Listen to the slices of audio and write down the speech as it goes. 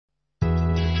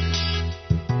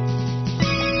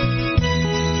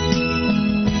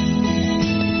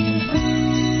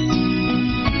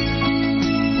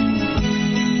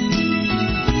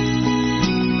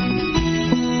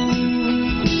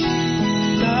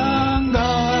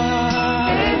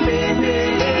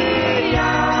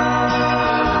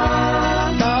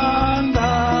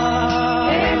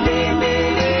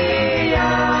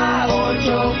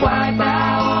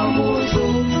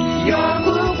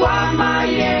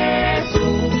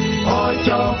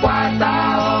ocho kwata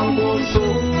ongusu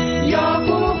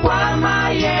yokukwama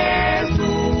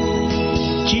Yesu.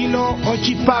 Chilo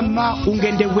ochipama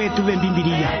ungende wetu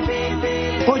wembimbilia.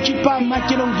 Ochipama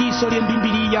chilongiso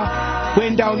lyembimbilia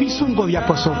kwenda obisungo bya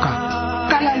posoka.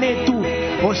 Kala letu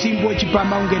osimbu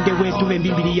ochipama ungende wetu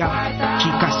wembimbilia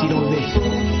chikasirobe.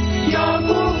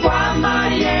 Yokukwama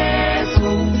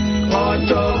Yesu,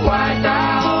 ocho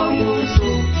kwata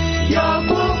ongusu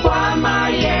yokukwama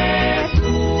Yesu.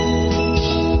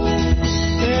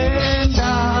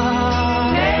 Enda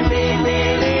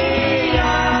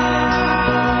lembibilia,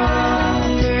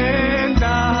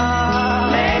 enda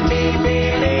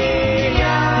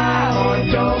lembibilia,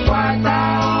 ocho kwata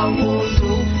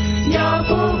ongusu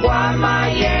yokukwama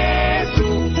Yesu,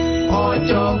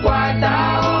 ocho kwata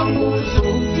ongusu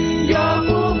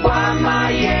yokukwama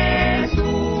Yesu.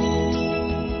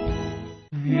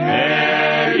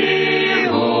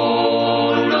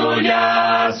 Hevelu lya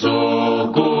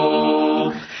suku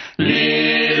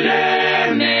lilemela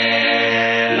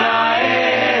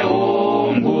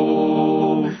eungu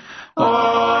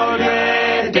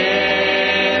olete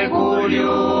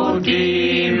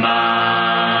kulyutima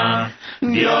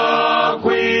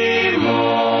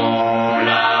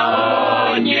vyokwimula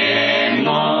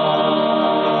onyengo.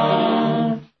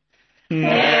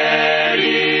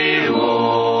 Hevelu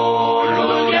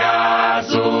lya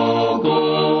suku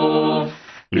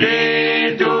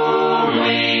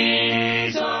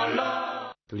litumwisolo.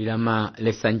 Tulilama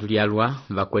lesanju lyalwa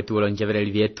vakwetu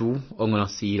olonjevereli vyetu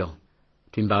ong'olosilo.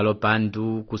 Twimbalo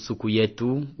pandu kusuku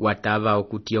yetu watava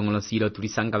okuti ong'olosilo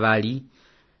tulisanga vali.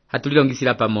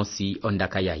 Hatulilongisila pamosi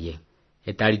ondaka yaye.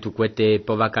 Etali tukwete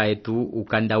povaka etu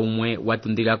ukanda umwe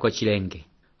watundilako chilenge.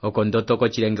 Okondoto ko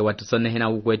chilenge watusonehena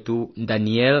ukwetu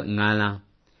Daniel ngala.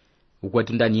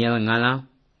 Ukwetu Daniel ngala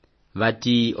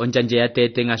vati onjanje ya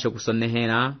tete ngasho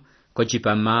kusonehena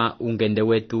kochipama ungende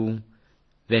wetu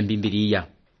vembimbilia.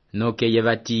 Noke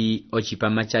yevati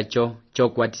ochipama chacho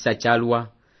chokwatisa chalwa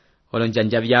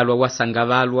olonjanja vyalwa wasanga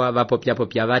valwa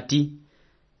vapopya vati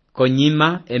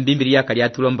konyima embimbilia kali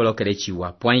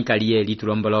atulombolokerechiwa pwani kaliye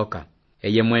litulomboloka.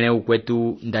 Eye mwene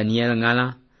ukwetu Daniel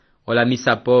ngala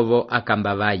olamisa povo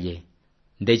akamba vaye.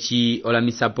 Ndechi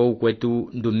olamisa po ukwetu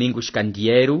Domingo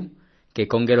Shikandieru ke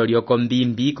kongero lyoko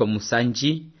mbimbi ko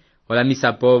musanji.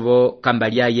 Olamisa povo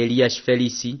kambalia Elias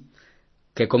Felisi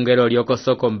ke kongero lyoko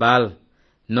soko mbal.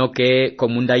 Noke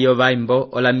komunda yovaimbo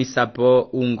olamisa po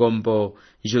ungombo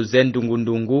Jose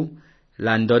Ndungundungu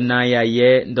la ndona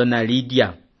yaye ndona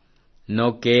Lydia.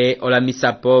 Noke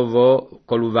olamisa povo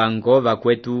koluvango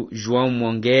vakwetu João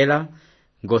Mongela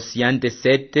Gosiante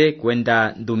Sete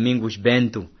kwenda Domingos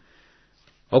Bento.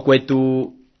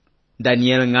 Okwetu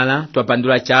Daniel ngala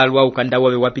twapandula chalwa ukanda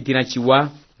wawe wapitina chiwa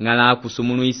ngala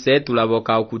kusumunuise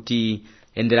tulavoka okuti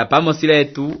endela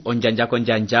pamosiletu onjanja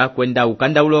konjanja kwenda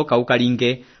ukanda uloka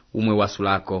ukalinge umwe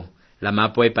wasulako.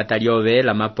 Lamapo epataliove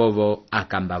lamapovo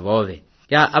akamba vove.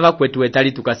 Ya abakwetu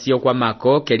etali tukasio kwa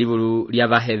mako kelivulu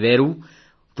lya Hevelu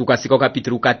tukasiko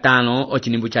kapitulu 5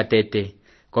 ochinimbu cha tete.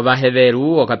 Kwa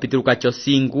Hevelu okapitulu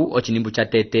kachosingu ochinimbu cha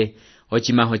tete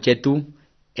ochimaho chetu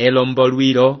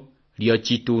elombolwilo lyo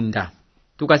chitunda.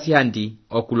 Tukasihandi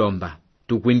okulomba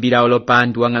tukwimbira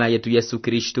olopandu wangala yetu Yesu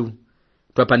Kristu.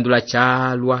 Twapandula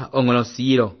chalwa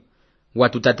ong'olosilo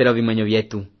watutatela vimwenyo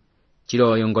vyetu.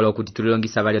 Chilo yongolo kuti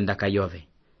tulilongisa valyo ndaka yove.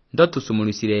 Ndo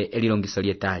tusumulisile elilongiso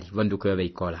lyetali vonduko yove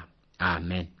ikola.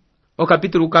 Amen.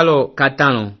 Okapitulu kalo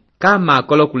 5 kama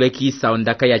kolo kulekisa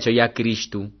ondaka yacho ya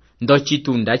Kristu ndo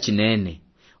chitunda chinene.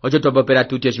 Ocho twapopera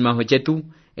tutyo chimaho chetu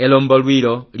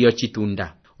elombolwilo lyo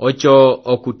chitunda. Ocho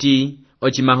okuti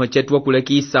ochimaho chetu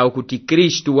okulekisa okuti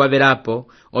Kristu waverapo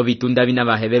ovitunda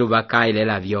vina Hevelu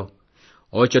vakailela vyo.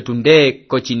 Ocho tunde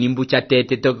kochinimbu cha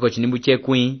tete toke kochinimbu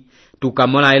chekwi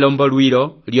tukamola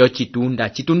elombolwilo lyo chitunda.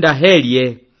 Chitunda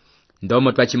helie.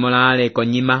 Ndomo twachimola ale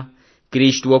konyima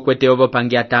Kristu okwete ovo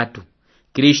pangi atatu.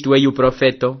 Kristu eyu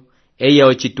profeto eye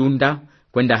ochitunda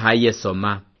kwenda haye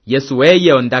soma. Yesu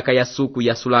eye ondaka ya suku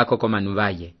ya sulako komanu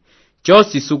vaye.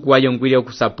 Chosi suku wayongwile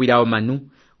okusapwila omanu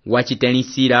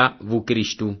wachitenisira vu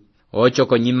Kristu. Ocho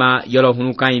konyima yolo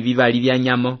hunuka iviva livya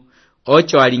nyamo.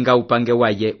 Ocho alinga upange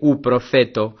waye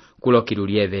uprofeto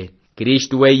kulokilulieve.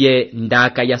 Kristu eye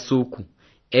ndaka ya suku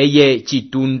eye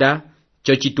chitunda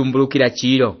cho chitumbulukila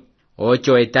chilo.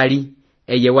 Ocho etali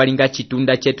eye walinga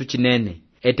chitunda chetu chinene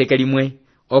etekelimwe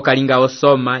okalinga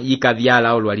osoma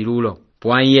yikavyala olwalilulo.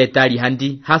 Pwani etali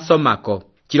handi hasomako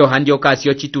chilo handi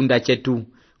okasio chitunda chetu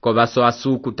kovaso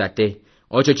asuku tate.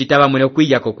 Ocho chitaba mwene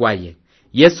kwiyako kwaye.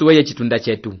 Yesu weye chitunda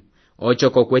chetu. Ocho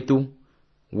kokwetu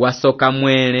wasoka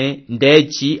mwene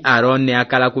ndechi arone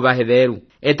akala kuva Hevelu.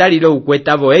 Etalilo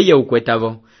ukwetavo eye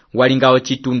ukwetavo walingawo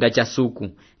chitunda cha suku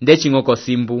nde ching'oko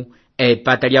simbu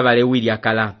epata lya balewili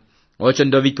akala ocho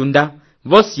ndo vitunda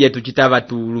vosi yetu chitava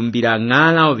tulumbira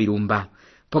ng'ala ovilumba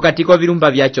pokatiko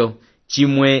vilumba vyacho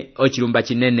chimwe ochilumba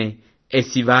chinene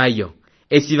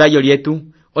esivayo lyetu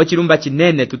ochilumba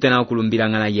chinene tutena okulumbira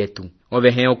ng'ala yetu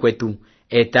oveheo kwetu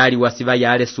etali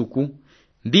wasivaya ale suku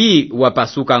mbi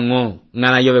wapasuka ng'o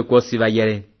ng'ala yove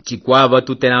kuosivayele chikwavo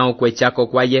tutena okwechako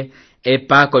kwaye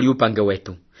epako liupange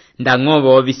wetu ndang'ovo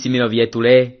ovisimilo vyetu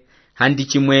le handi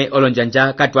chimwe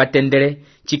olonjanja katwatendele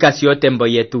chikasiyo tembo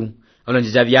yetu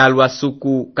olonjanja vyalwa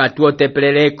suku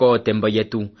katuotepeleleko tembo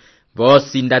yetu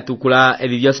vosi ndatukula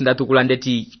evi vyosi ndatukula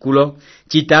ndeti kulo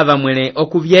chitava mwene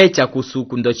okuvyecha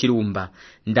kusuku ndo chilumba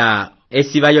nda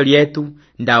esivayo lyetu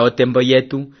nda otembo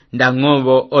yetu nda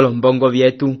ng'ovo olombongo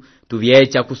vyetu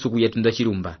tuvyecha kusuku yetu ndo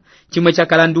chilumba chimwe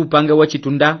chakala ndupange wo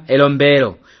chitunda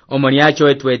elombelo omoni acho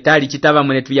etu etali chitava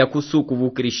mwene tuya kusuku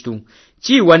vu Kristu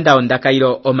chiwa ndao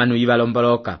ndakailo omanu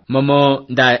yivalomboloka momo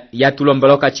nda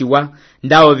yatulomboloka chiwa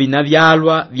ndao vina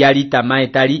vyalwa vyalitama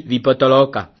etali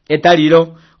vipotoloka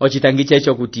etalilo ochitangiche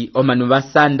echo kuti omanu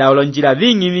vasanda olonjira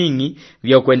vingi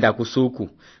vyokwenda kusuku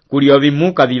kulio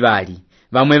vimuka vivali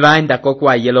vamwe vaenda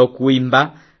kokwa yelo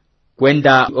kuimba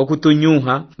kwenda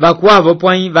okutunyuha vakwavo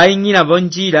pwai vaing'ila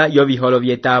vonjira yo viholo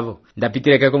vyetavo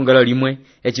ndapitileke kongelo limwe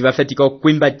echivafetika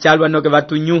okuimba chalwa noke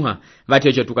vatunyuha vati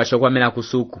echo tukashokwamela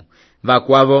kusuku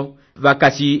vakwavo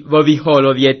vakasi vo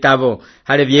viholo vyetavo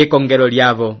hale vyekongelo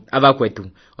lyavo avakwetu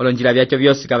olonjira vyacho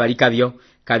vyosi kavalikavyo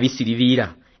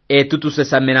kavisilivira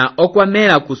tutusesamela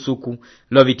okwamela kusuku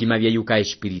lo vitima vyeyuka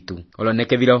espiritu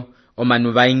oloneke vilo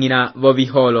omanu vaing'ila vo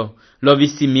viholo lo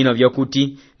visimino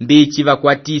vyokuti mbichi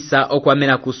vakwatisa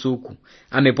okwamela kusuku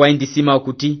amepwa indisima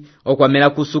okuti okwamela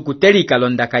kusuku telika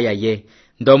londaka yaye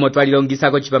ndomo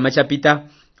twalilongisako chipama chapita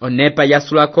onepa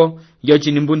yasulako yo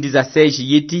chinimbundi za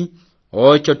seji yiti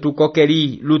ocho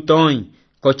tukokeli lutoi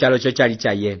kochalo cho chali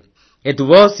chaye etu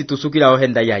vosi tusukila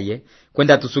ohenda yaye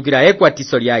kwenda tusukila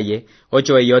ekwatiso lyaye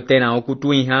ocho eyotena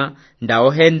okutwiha nda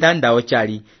ohenda nda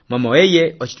ochali momo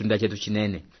eye ochitunda chetu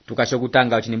chinene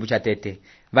tukashokutanga ochinimbu cha tete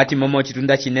vati momo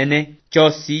ochitunda chinene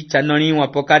chosi chanoliwa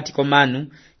pokati komanu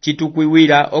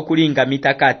chitukwiwira okulinga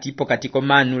mitakati pokati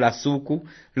komanu la suku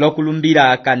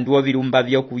lokulumbira akanduo vilumba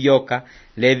vyokuyoka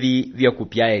levi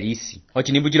vyokupya elisi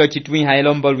ochinimbu chilo chitwiha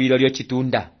elombo lwilo lyo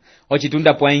chitunda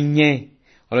ochitunda pwainye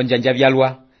olonjanja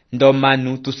vyalwa ndo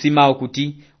manu tusima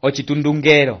okuti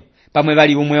ochitundungero pamwe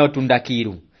vali umwe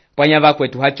otundakiru pwanya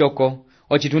vakwetu hachoko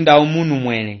ochitunda omunu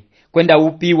mwene kwenda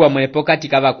upiwa mwene pokati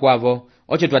kavakwavo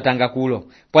ocho twatanga kulo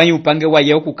pwanyi upange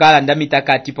waye okukala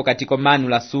ndamitakati pokati komanu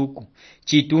la suku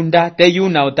chitunda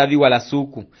teyuna otaviwa la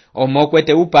suku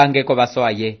omokwete upange ko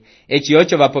vasoaye echi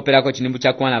ocho vapopelako chinimbu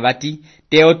chakwana vati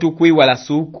teo tukwiwa la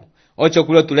suku ocho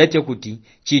kulo tulete kuti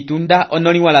chitunda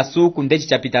onoliwa la suku ndechi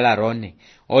chapita la rone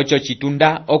ocho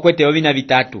chitunda okwete ovina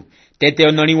vitatu tete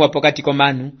onoliwa pokati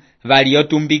komanu vali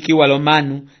otumbikiwa lo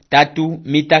manu tatu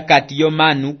mitakati yo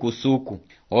manu kusuku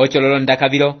ocho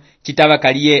lolondakavilo chitava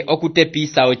kaliye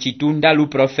okutepisa ochitunda lu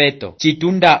profeto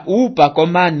chitunda upa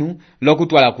komanu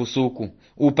lokutwala kusuku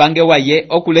upange waye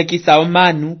okulekisa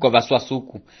omanu kovaswa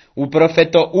suku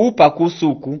uprofeto upa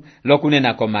kusuku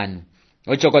lokunena komanu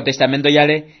ocho ko testamento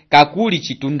yale kakuli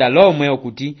chitunda lomwe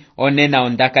okuti onena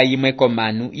ondaka yimwe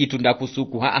komanu itunda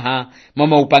kusuku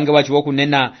momo upange wacho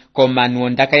wokunena komanu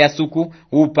ondaka ya suku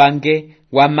upange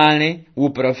wamale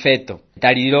uprofeto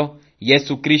talilo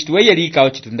Yesu Kristu weyelika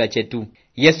ochitunda chetu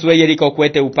Yesu weyelika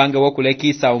okwete upange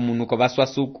wokulekisa omunu kovaswa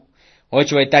suku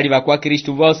ocho etali vakwa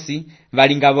Kristu vosi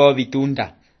valinga vo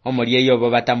vitunda omolieyo vo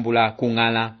vatambula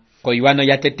kung'ala ko Yohano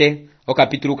yatete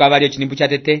okapitulu kavalio chinimbu cha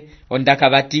tete ondaka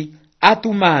vati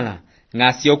atumala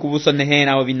ng'asi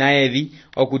okuvusonehera ovina evi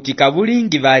okutika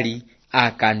bulingi vali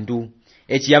akandu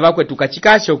echi yavakwetu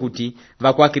kachikasho kuti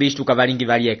vakwa Kristu kavalingi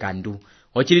vali ekandu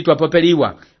ochili twapopeliwa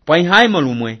pwaihaimo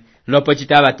lumwe lopo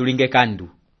chitava tulinge kandu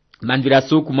mandvira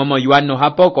suku momo Yohano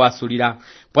hapoko asulira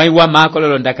pwaiwa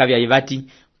makololo ndakavya ivati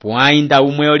pwainda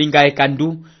umwe olinga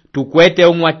ekandu tukwete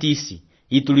omwatisi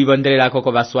itulivondelelako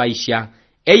kovaswaisha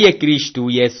eye Kristu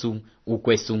Yesu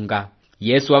ukwesunga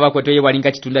Yesu avakweto ye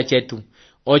walinga chitunda chetu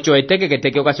ocho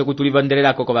etekeketeke okasho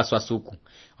kutulivondelelako kovaswa suku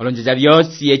olonjeja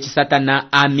vyosi echi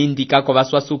satana amindika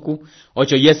kovaswa suku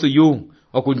ocho Yesu yu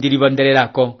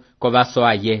okundilivondelelako kovaswa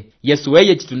aye Yesu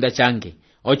eye chitunda change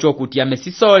ocho okuti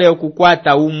amesisole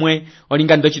okukwata umwe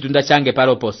olinga ndo chitunda change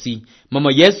paloposi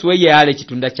momo Yesu eye ale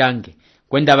chitunda change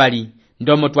kwenda bali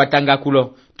ndomo twatanga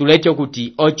kulo tulecho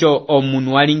kuti ocho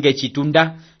omunu walinge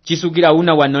chitunda chisukira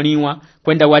una wanoliwa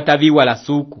kwenda wataviwa la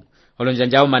suku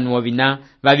olonjanjao manu ovina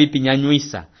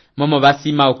vavipinyanyuisa momo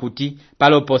basima okuti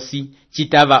paloposi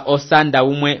chitava osanda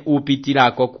umwe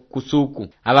upitirako kusuku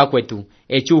abakwetu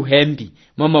echuhembi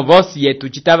momo vosi yetu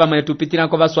chitava mwene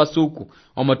tupitirako baswasuku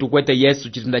omo tukwete Yesu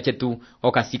chitunda chetu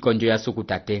okasikonjo ya suku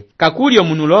tate kakuli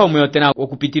omunu lomwe otena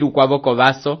okupitiru kwavoko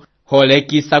baso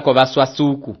holekisa ko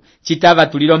baswasuku chitava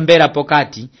tulilombera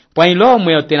pokati pwa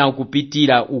ilomwe otena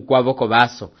okupitira ukwavoko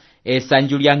baso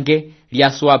esanju lyange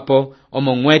lyaswapo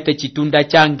omo mwete chitunda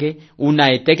change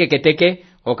una etekeketeke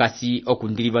okasi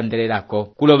okundilivondererako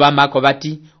kulobamako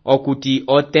bati okuti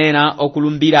otena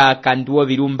okulumbira akanduo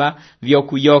birumba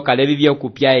vyokuyoka lebi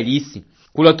vyokupya elisi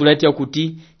kulo tulete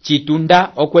okuti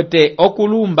chitunda okwete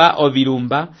okulumba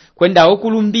ovirumba kwenda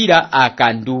okulumbira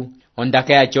akandu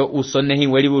ondaka yacho usonehi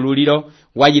weli bululiro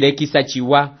wayilekisa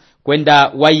chiwa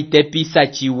kwenda wayitepisa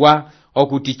chiwa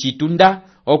okuti chitunda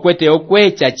okwete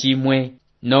okwecha chimwe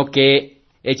noke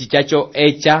echichacho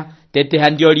echa tete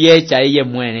handio liecha eye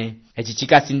mwene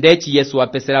echichikasindechi Yesu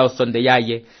wapesera osonde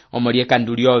yaye omolie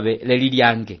kandu lyove leli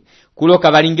lyange kulo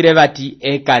kabalingire bati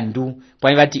ekandu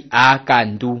pwa bati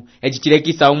akandu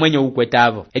echichilekisa omwenyo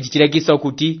ukwetavo echichilekisa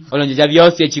okuti olonjeja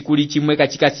byose echikuli chimwe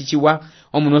kachikasichiwa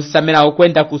omuno samera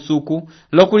okwenda kusuku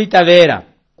lokulitavera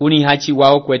kuni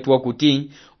hachiwa okwetu okuti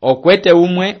okwete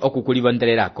umwe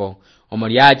okukulivondererako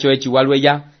omoliacho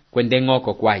echiwalweya kwende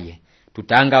ngoko kwaye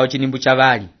tutanga ochinimbu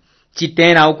chavali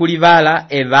chitena okulivala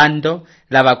evando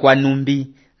lava kwanumbi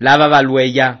lava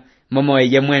balweya momo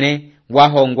eye mwene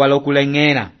wahongwa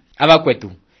lokulengera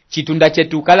abakwetu chitunda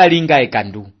chetu kala linga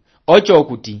ekandu ocho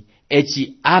okuti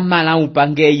echi amala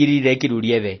upange yirire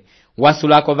kirulieve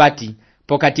wasulako bati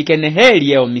pokatike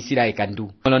nehelie omisira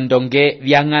ekandu olondonge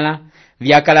vyangala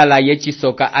vyakalala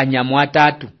yechisoka anyamu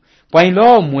atatu pwa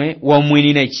ilomwe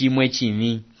womwinine chimwe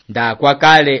chimi nda kwa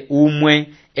kale umwe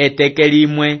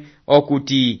etekelimwe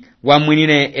okuti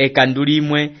wamwinine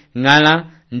ekandulimwe ngala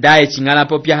ndae chingala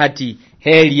popya hati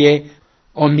helie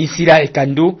omisira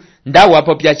ekandu nda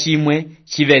wapopya chimwe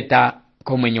chiveta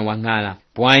komwenyo wangala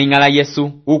pwa ingala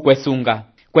Yesu ukwesunga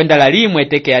kwenda lalimwe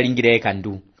teke alingire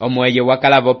ekandu omweye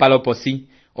wakalavo paloposi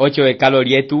ocho ekalo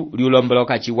lyetu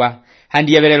liulomboloka chiwa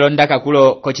handi yevelelo ndaka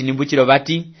kulo kochinimbuchilo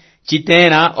bati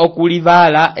chitena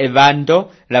okulivala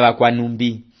evando lava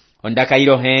kwanumbi ondaka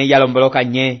ilo yalomboloka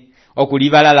nye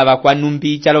okulivala lava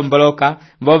kwanumbi chalomboloka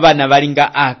mbova na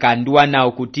valinga akanduwa na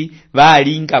okuti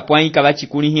valinga pwaika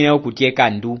vachikunihine okuti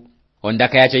ekandu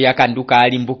ondaka yacho yakanduka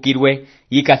alimbukirwe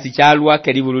yikasichalwa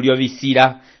kelibululyo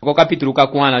visira ko kapituluka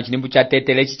kwana chinimbu cha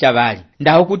tetele chichavali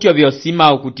ndaho kuti obyosima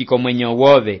okuti komwenyo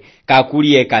wove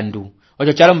kakuli ekandu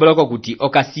ocho chalomboloko kuti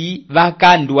okasi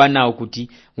vakanduwa na okuti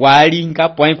walinga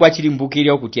pwaikwa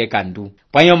chilimbukiryo okuti ekandu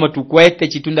pwayomo tukwete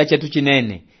chitunda chetu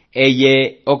chinene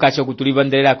eye okacho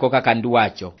kutulivonderera koka kandu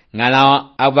wacho ngala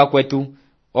ava kwetu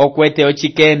okwete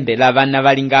ochikembe lavana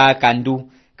valinga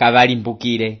akandu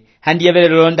kavalimbukire handi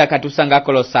yevelelonda katusanga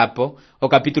kolosapo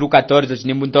okapitulu 14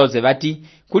 chinimbu ntoze bati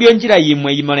kulio njira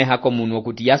yimwe yimone hako munu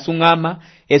okuti yasungama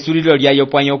esulilo lyayo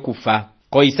pwanyo kufa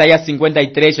ko Isaya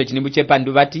 53 chinimbu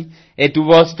chepandu bati etu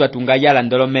vosi twatungayala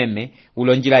ndolomeme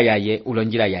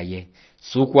ulonjira yaye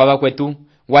suku wava kwetu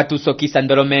watu sokisa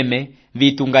ndolomeme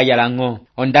vitungayala ngo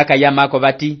ondaka yamako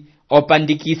bati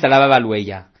opandikisa lava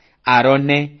balweya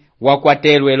arone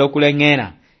wakwatelwe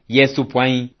lokulengera Yesu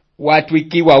pwai watu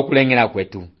ikiwa okulengera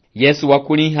kwetu Yesu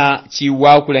wakuniha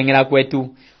chiwa okulengera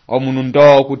kwetu omunu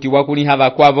ndo okuti wakuniha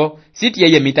bakwavo siti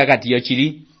yeye mitakati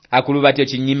yochiri akulubati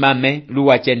ochinyimame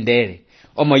luwa chendere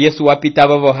omo Yesu wapita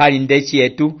bobo hali ndechi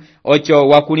yetu ocho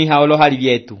wakuniha olo hali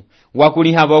vyetu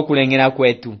wakuniha bo okulengera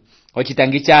kwetu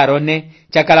ochitangicha arone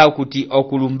chakala okuti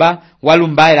okulumba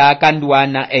walumbaira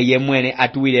akanduana eye mwene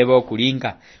atuwilebo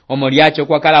okulinga omoliacho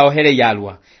kwa kala ohere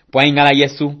yalwa pwa ingala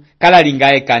Yesu kala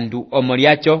linga ekandu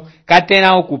omoliacho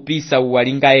katena okupisa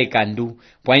uwalinga ekandu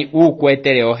pwa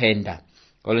ukwetere ohenda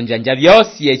olonjanja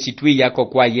byosi echitwi yako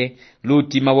kwaye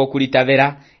lutima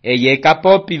wokulitavera eye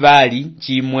kapopi bali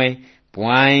chimwe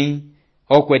pwai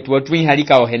okwetu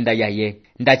otwihalika ohenda yaye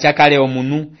ndachakale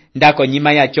omunu ndako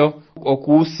nyima yacho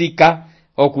okuusika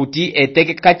okuti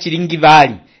eteke kachiringi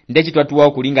bali ndechi twatuwa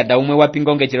okulinga daumwe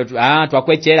wapingonge chero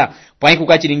twakwechera pwai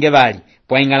kukachiringe bali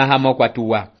pwai ngala hamo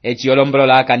kwatuwa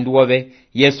echiyolombolola akanduove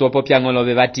Yesu opopya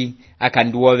ngolobe bati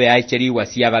akanduove aicheriwa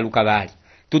siya baluka bali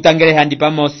tutangere handi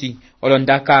pamosi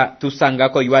olondaka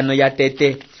tusangako yuano ya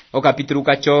tete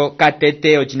okapituluka cho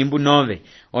katete ochinimbu 9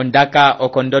 ondaka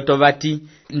okondoto bati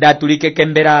ndatulike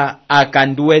kembera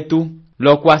akanduetu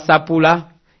lokwasapula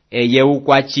eye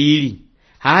ukwachili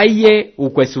haye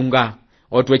ukwesunga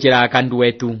otwechera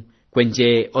akanduetu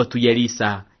kwenje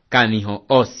otuyelisa kaniho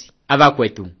osi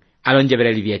abakwetu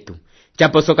alonjebereli vyetu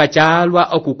chaposoka chalwa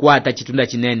okukwata chitunda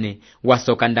chinene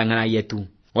wasoka ndangana yetu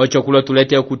Ocho kulo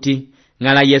tulete okuti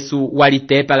ngala Yesu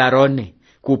walitepa larone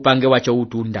kupange wacho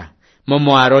utunda.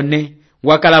 Momo arone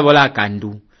wakalabola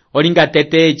akandu. Olinga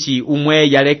tete echi umwe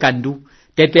yale kandu.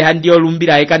 Tete handi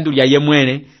olumbira ekandu lya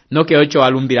yemwene noke ocho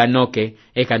alumbira noke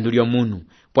ekandu lyo munu.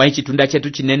 Pwa chitunda chetu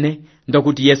chinene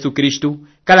ndokuti Yesu Kristu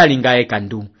kala linga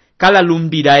ekandu. Kala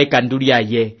lumbira ekandu lya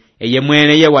ye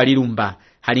yemwene ye walilumba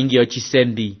halingi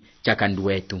ochisembi chakandu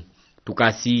wetu.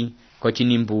 Tukasi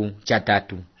kochinimbu cha 3.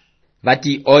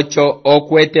 Vati ocho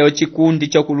okwete ochikundi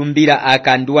chokulumbira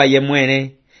akanduwa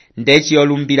yemwene ndechi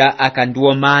olumbira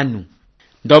akanduwo manu.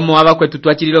 Ndomo abakwetu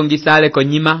twachililongisale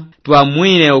konyima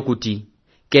twamwine okuti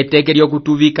keteke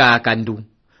lyokutuvika akandu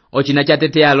ochina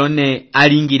chatete alone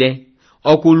alingire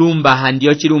okulumba handi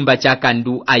ochilumba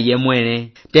chakandu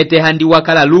ayemwene tete handi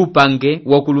wakala lupange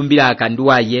wokulumbira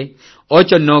akandu aye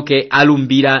ocho noke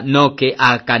alumbira noke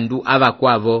akandu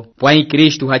abakwavo pwai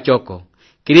Kristu hachoko.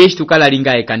 Kristu kala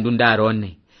linga ekandu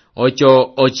ndarone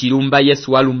ocho ochilumba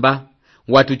Yesu walumba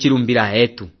watu chilumbira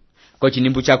hetu.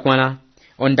 Kochinimbu chakwana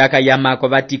ondaka yamako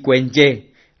vati kwenje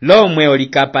lomwe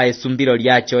olikapa esumbiro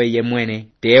lyacho yemwene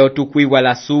teo tukwiwa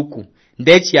la suku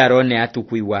ndechi arone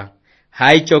atukwiwa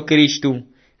haicho Kristu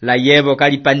la yevo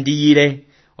kalipandiyire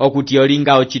okuti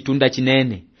olinga ochitunda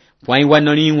chinene pwaiwa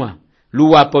noliwa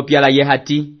luwa popya la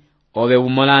yehati ove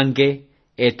umolange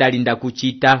etalinda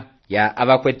kuchita ya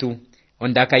abakwetu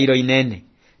ondaka ilo inene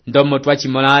ndomo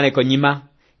twachimolane konyima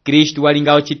Kristu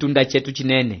walinga ochitunda chetu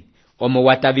chinene omo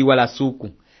wataviwa la suku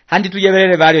handi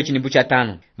tujeverere valio chinimbu cha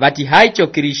 5 vati haicho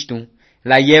Kristu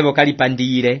la yevo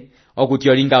kalipandiyire okuti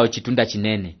olinga ochitunda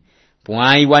chinene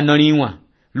pwai wanoliwa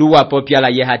luwa popya la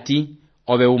yehati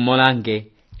ove umolange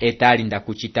etalinda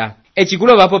kuchita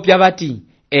echikulo vapopya vati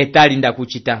etalinda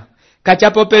kuchita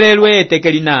kachapopelelwe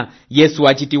etekelina Yesu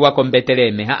achitiwa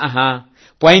kombeteleme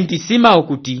pwainti sima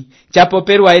okuti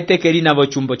chapopelwa etekelina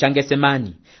vochumbo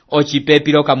changesemani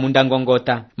ochipepilo kamunda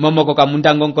ngongota momoko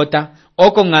kamunda ngongota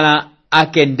oko ngala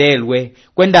akendelwe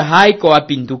kwenda haiko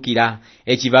apindukira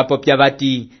echivapopya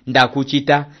vati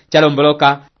ndakuchita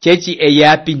chalomboloka chechi eye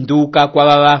apinduka kwa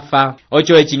babafa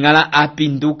ocho echingala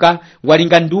apinduka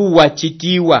walinga nduwa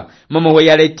chitiwa momo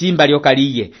weyale timba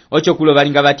lyokaliye ocho kulo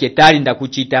walinga vati etali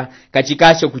ndakuchita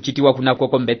kachikasho kuchitiwa kunako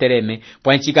kombeteleme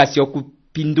pwanchikasho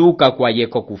kupinduka kwa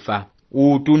yeko kufa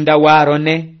utunda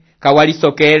warone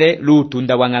kawalisokele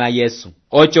lutunda wangala Yesu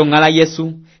ocho ngala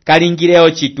Yesu kalingire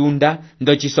ochitunda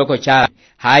ndo chisoko cha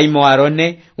haimo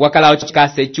arone wakala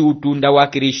ochikase chutunda wa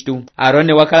Kristu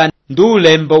arone wakala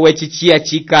ndulembo wechichia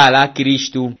chikala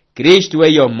Kristu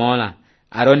weyo mola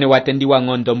arone watendiwa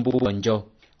ngondo mbunjo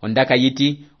ondaka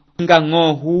yiti nga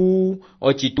ngohu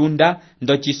ochitunda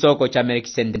ndo chisoko cha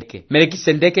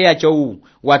Melkisedeke yacho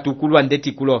watukulwa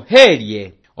ndetikulo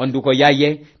helie onduko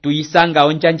yaye tuyisanga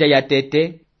onjanja ya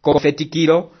tete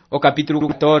kofetikilo okapitulu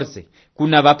 14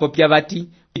 kuna vapopya vati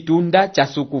chitunda cha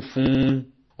sukufu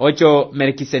ocho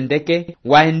Melkisedeke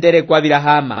wahendere kwa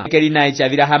Abrahama kelina echa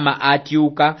Abrahama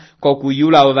atiuka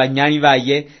kokuyula obanyani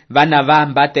baye bana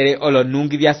bambatere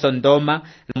olonungi bya Sodoma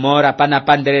mora pana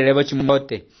panderelevo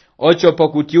chimote ocho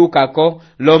pokutiuka ko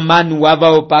lomanu waba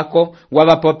opako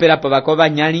waba popera pabako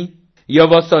banyani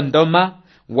yobo Sodoma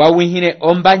wawihine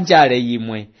ombanjale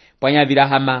yimwe panya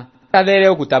Abrahama tavere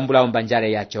okutambula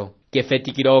ombanjale yacho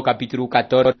kefetikilo kapitulu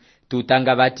 14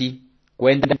 tutanga bati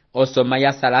kwenda osoma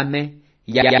ya salame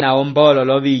ya na ombolo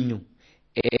lovinyu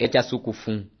echa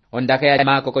sukufu ondaka ya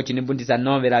mako kochinibundiza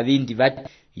novela vindi vati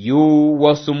yu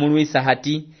wosumuluisa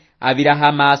hati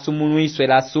Abrahama asumuluiswe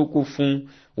la sukufu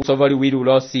usovoli wilu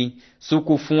losi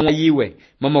sukufu yiwe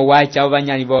momo wacha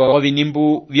obanyani vo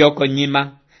ovinimbu vyoko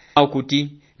nyima okuti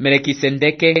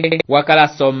Melkisedeke wakala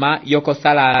soma yoko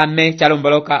salame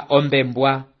chalomboloka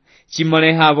ombembwa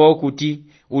chimone havo okuti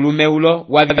ulume ulo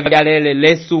wavyalele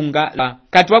lesunga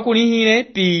katwa kulihile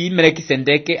pi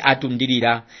Melkisedeke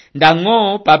atumdirira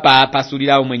ndango papa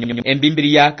pasulira umwenye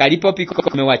embimbiria kalipo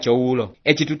pikome wacho ulo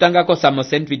echitutanga ko Samo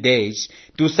Century Days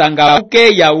tusanga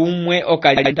uke ya umwe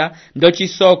okalita ndo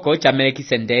chisoko cha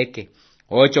Melkisedeke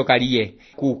ocho kaliye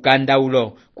kukanda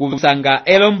ulo kusanga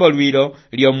elombolwilo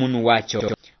lyo munu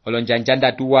wacho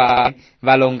olonjanjanda tuwa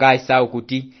valonga isa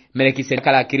okuti Melkisedeke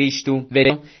kala Kristu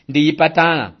vero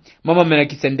ndiyipatana momo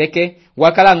Melkisedeke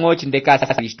wakala ngochi ndeka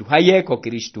Kristu hayeko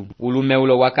Kristu ulume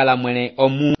ulo wakala mwene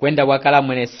omu kwenda wakala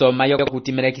mwene soma yo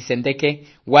kuti Melkisedeke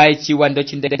waichiwa ndo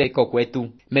chindeko kwetu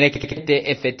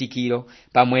Melkisedeke efetikilo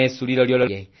pamwe sulilo lyolo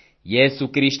Yesu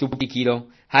Kristu pikilo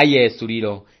hayesu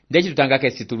lilo ndechi tutangake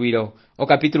situlwilo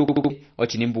okapitulu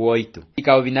ochinimbu 8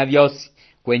 ikawo vina vyosi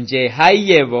kwenje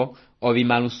hayevo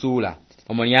ovimalusula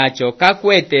omoni yacho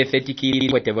kakwete efetikili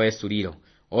kwete voesulilo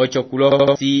ocho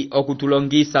kulosi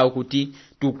okutulongisa okuti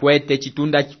tukwete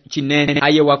chitunda chinene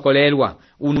aye wakolelwa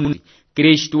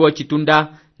Kristu o chitunda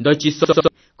ndo chisoso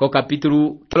ko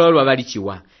kapitulu tololwa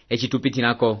balichiwa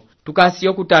echitupitinako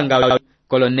tukasiyo kutanga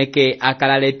koloneke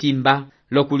akalale timba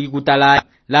lokulikutala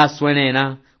la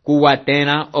swenena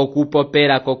kuwatena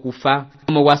okupopera kokufa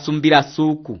momo wasumbira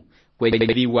suku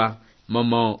kwebiwa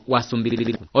momo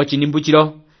wasumbira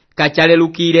ochinimbuchiro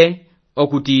kachalelukire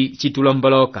okuti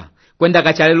chitulomboloka kwenda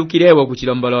kachalelukire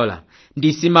kuchilombolola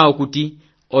ndisima okuti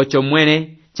ocho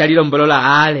mwene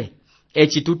chalilombolola ale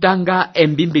echitutanga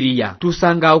embimbiliya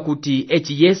tusanga okuti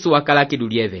echi Yesu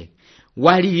akalakidulieve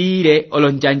walilire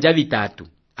olonjanja vitatu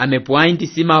amepwainti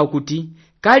sima okuti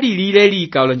kalilire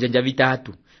lika olonjanja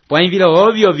vitatu pwainvilo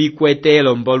ovyo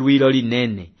vikwetelo mbolwilo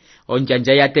linene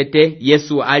onjanja ya tete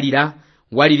Yesu alira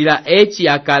walilira echi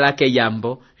akalake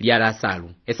yambo lya Lasalu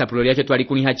esapulo lyacho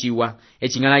twalikunihachiwa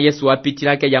echingana Yesu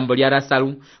apitilake yambo lya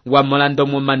Lasalu wamolando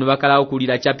mumanu bakala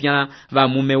okulira chapya va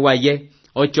mume waye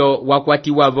ocho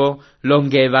wakwati wavo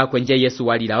longeva kwenje Yesu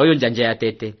walira oyo njanja ya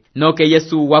tete noke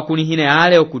Yesu wakunihine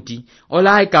ale okuti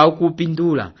olaika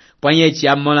okupindula pwanyechi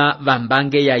amola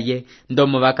vambange yaye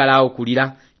ndomo bakala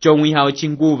okulira chomwiha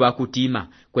ochinguva kutima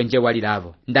kwenje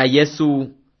waliravo nda Yesu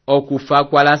okufa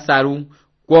kwa Lasalu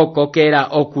kwokokera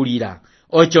okulira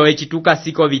ocho echituka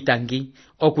siko vitangi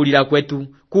okulira kwetu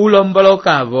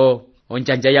kulombolokavo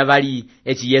onjanja ya bali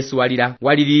echi Yesu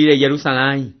walirire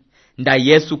Yerusalemu nda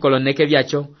Yesu koloneke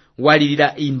byacho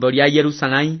walirira imbo lya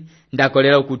Yerusalemu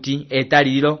ndakolera okuti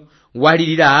etaliro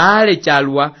walirira ale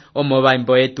chalwa omoba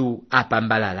imbo etu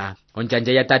apambalala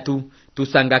onjanja ya tatu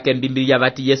tusanga kembimbili ya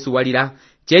bati Yesu walira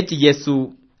chechi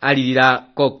Yesu alirira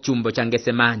ko chumbo cha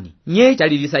Getsemani nye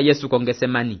chalirisa Yesu ko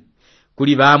Getsemani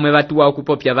kuli bamwe batuwa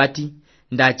okupopya bati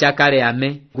ndachakale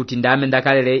ame kuti ndame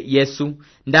ndakalele Yesu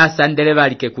ndasandele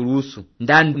balike kulusu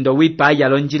ndo wipa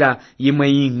yalonjira yimwe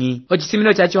yingi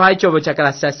ochisimino chacho haichovo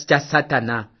chakala cha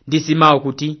Satana ndisima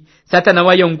okuti Satana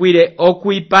wayongwire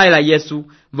okuipaila Yesu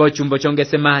vochumbo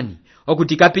chongesemani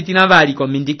okuti kapitina baliko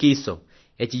mindikiso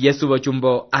echi Yesu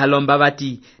vochumbo alomba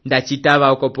bati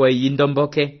ndachitava okopo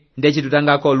yindomboke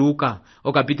ndechitutanga ko Luka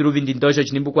okapitulu 22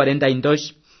 chinimbu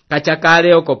 42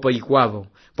 kachakale okopo ikwavo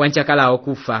pwanchakala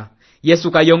okufa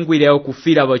Yesu kayongwire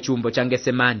okufira vochumbo cha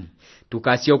Getsemani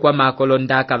tukasio kwa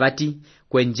makolondaka bati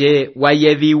kwenje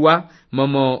wayeviwa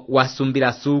momo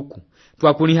wasumbira suku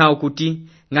twakuniha okuti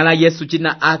ngala Yesu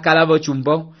china akala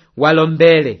vochumbo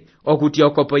walombele okuti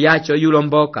okopo yacho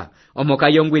yulomboka omoka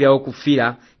yongwire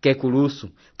okufira kekulusu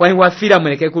pwani wafira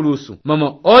mweleke kulusu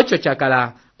momo ocho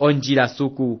chakala onjira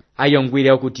suku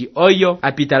ayongwire okuti oyo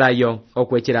apitalayo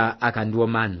okwechera akanduo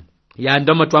manu ya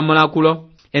ndomo twamola kulo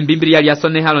embimbiri yali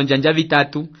asone halonjanja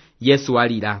vitatu Yesu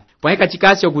walira pwaheka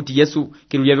chikasi okuti Yesu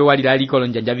kiluyeve walira aliko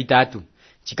lonjanja vitatu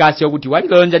chikasi okuti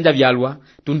walira lonjanja vyalwa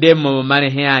tundemo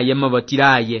manehe aye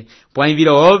mobotiraye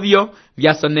pwahivilo ovyo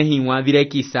vyasonehiwa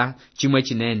vilekisa chimwe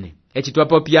chinene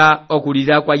echitwapopya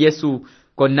okulira kwa Yesu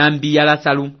konambi ya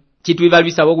Lasalu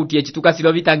chituivalwisa okuti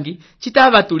echitukasilo vitangi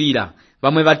chitavatulira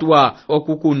bamwe batuwa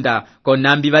okukunda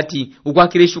konambi bati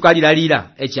ukwakirishu kalilalira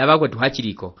echava kwetu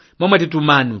hachiliko momwe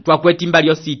tutumanu twakwetimba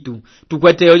lyositu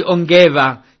tukwete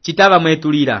ongeva chitava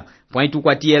mwetulira pwaitu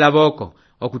kwatiela boko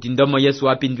okuti ndomo Yesu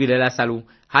apindwile Lasalu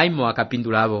haimo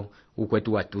akapindulavo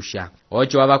ukwetu watusha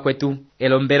ocho abakwetu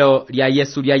elombero lya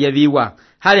Yesu lyayeviwa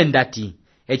hale ndati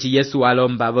echi Yesu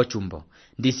alomba vochumbo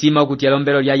ndisima okuti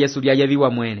elombero lya Yesu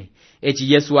lyayeviwa mwene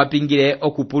echi Yesu apingire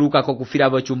okupuluka kokufira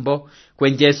vochumbo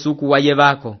kwenje suku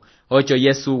wayevako ocho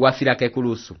Yesu wafira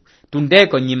kekulusu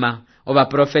tundeko nyima oba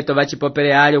profeto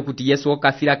bachipopele ali okuti Yesu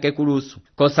okafira kekulusu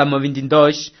kosa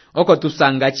movindidosh oko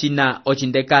tusanga china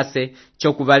ochindekase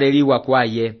chokuvaleliwa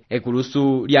kwaye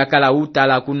ekulusu lyakala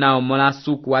utala kuna omola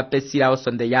suku apesira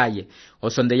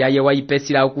osonde yaye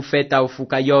waipesira okufeta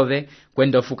ofuka yove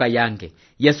kwenda ofuka yange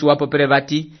Yesu wapopele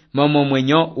bati momo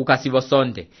mwenyo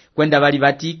ukasivosonde kwenda bali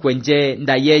bati kwenje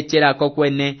ndayechera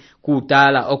kokwene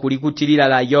kutala okulikutilira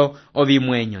layo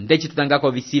ovimwenyo ndechi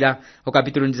tutangako visira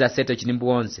okapitulu 17 chinimbu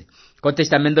 11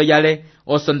 kontestamento yale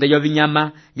osonde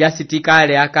yovinyama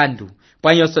yasitikale akandu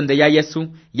pwanyo osonde ya Yesu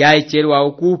yaecherwa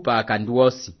okupa akandu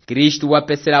osi Kristu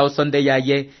wapesera osonde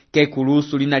yaye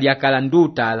kekulusu lina lyakala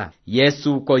ndutala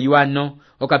Yesu koyuano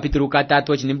okapitulu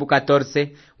 3 chinimbu 14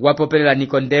 wapopelela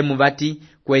Nikodemu bati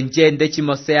kwenje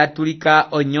ndechimosea tulika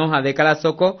onyoha vekala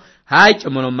soko haicho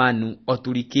monomanu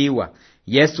otulikiwa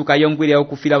Yesu kayongwire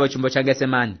okufira vochumbo cha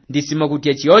Getsemani ndisimo kuti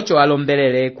echiocho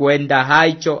alombelele kwenda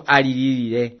haicho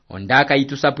alililire ondaka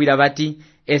itusapwira bati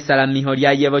esalamiho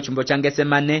lyaye vochumbo cha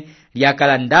Getsemani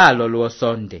lyakala ndalo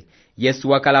luosonde Yesu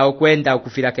wakala okwenda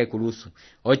okufira kekulusu.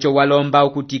 Ocho walomba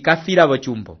okuti kafira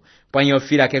bochumbo. Pwanyo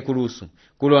fira kekulusu.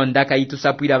 Kulonda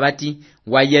kaitusapwira bati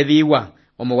wayebiwa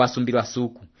omo wasumbirwa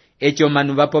suku. Echo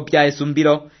manu bapopya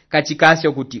esumbiro kachikasi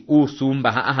okuti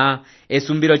usumba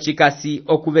esumbiro chikasi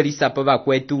okuberisapo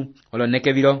bakwetu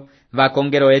olonekebiro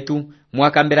bakongero etu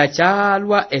mwakambera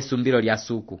chalwa esumbiro lya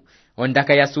suku.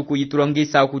 Ondaka ya suku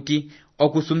yitulongisa okuti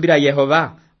okusumbira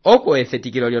Yehova oko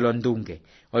efetikiro lyolondunge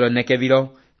olonekebiro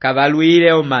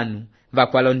kabaluire omanu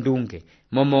bakwalondunge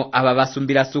momo aba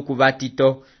basumbira suku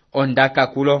batito. Ondaka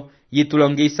kulo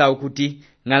yitulongisa okuti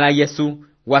ngala Yesu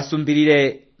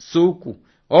wasumbirire suku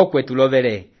okwe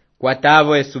tulobere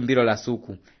kwatavo esumbiro la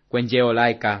suku kwenje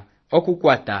olaika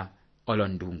okukwata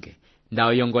olondunge. Nda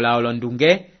oyongola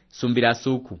olondunge sumbira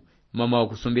suku momo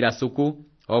okusumbira suku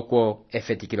okwo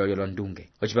efetikiro lyolondunge.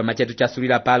 Ochipama chetu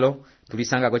chasulira palo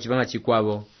tulisanga ko chipama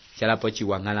chikwabo chalapo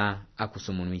chiwangala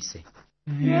akusumunuise.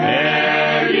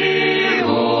 Hevelu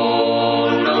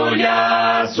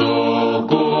ya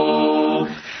suku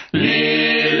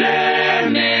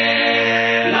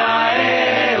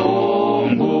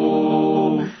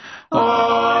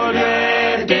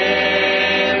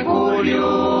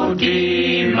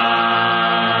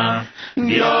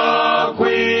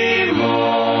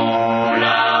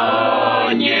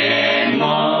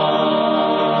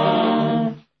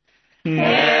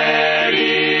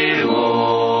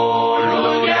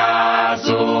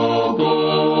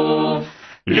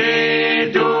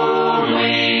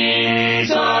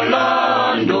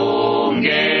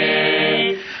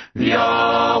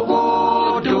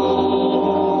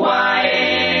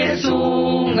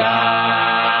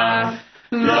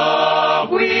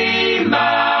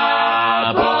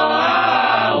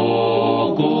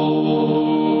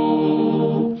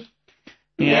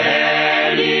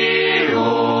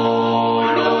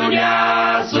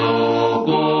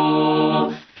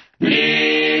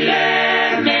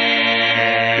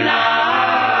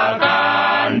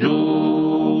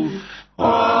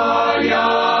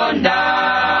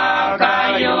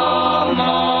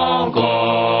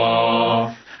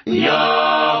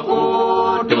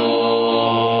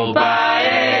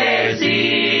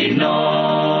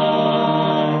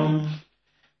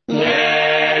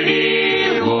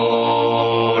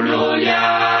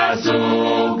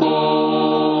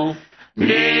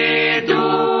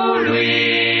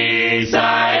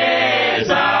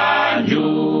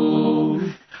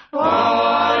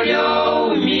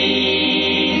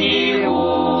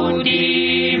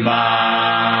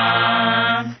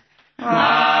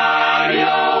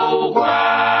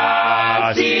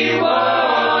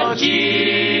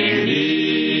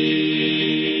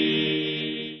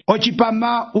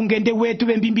Ochipama ungende wetu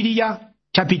bembimbiriya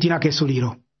chapitira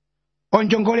kesuliro.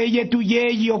 Onjongole yetu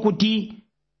yeyi okuti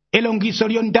elongiso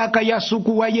lyondaka ya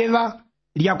suku wayeva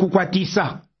lya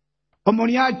kukwatisa.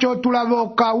 Omoniacho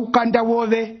tulaboka ukanda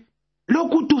wobe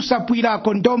lokutusapwira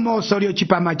kondomo solio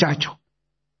chipama chacho.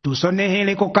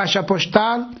 Tusonehele ko kasha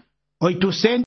postal oitusende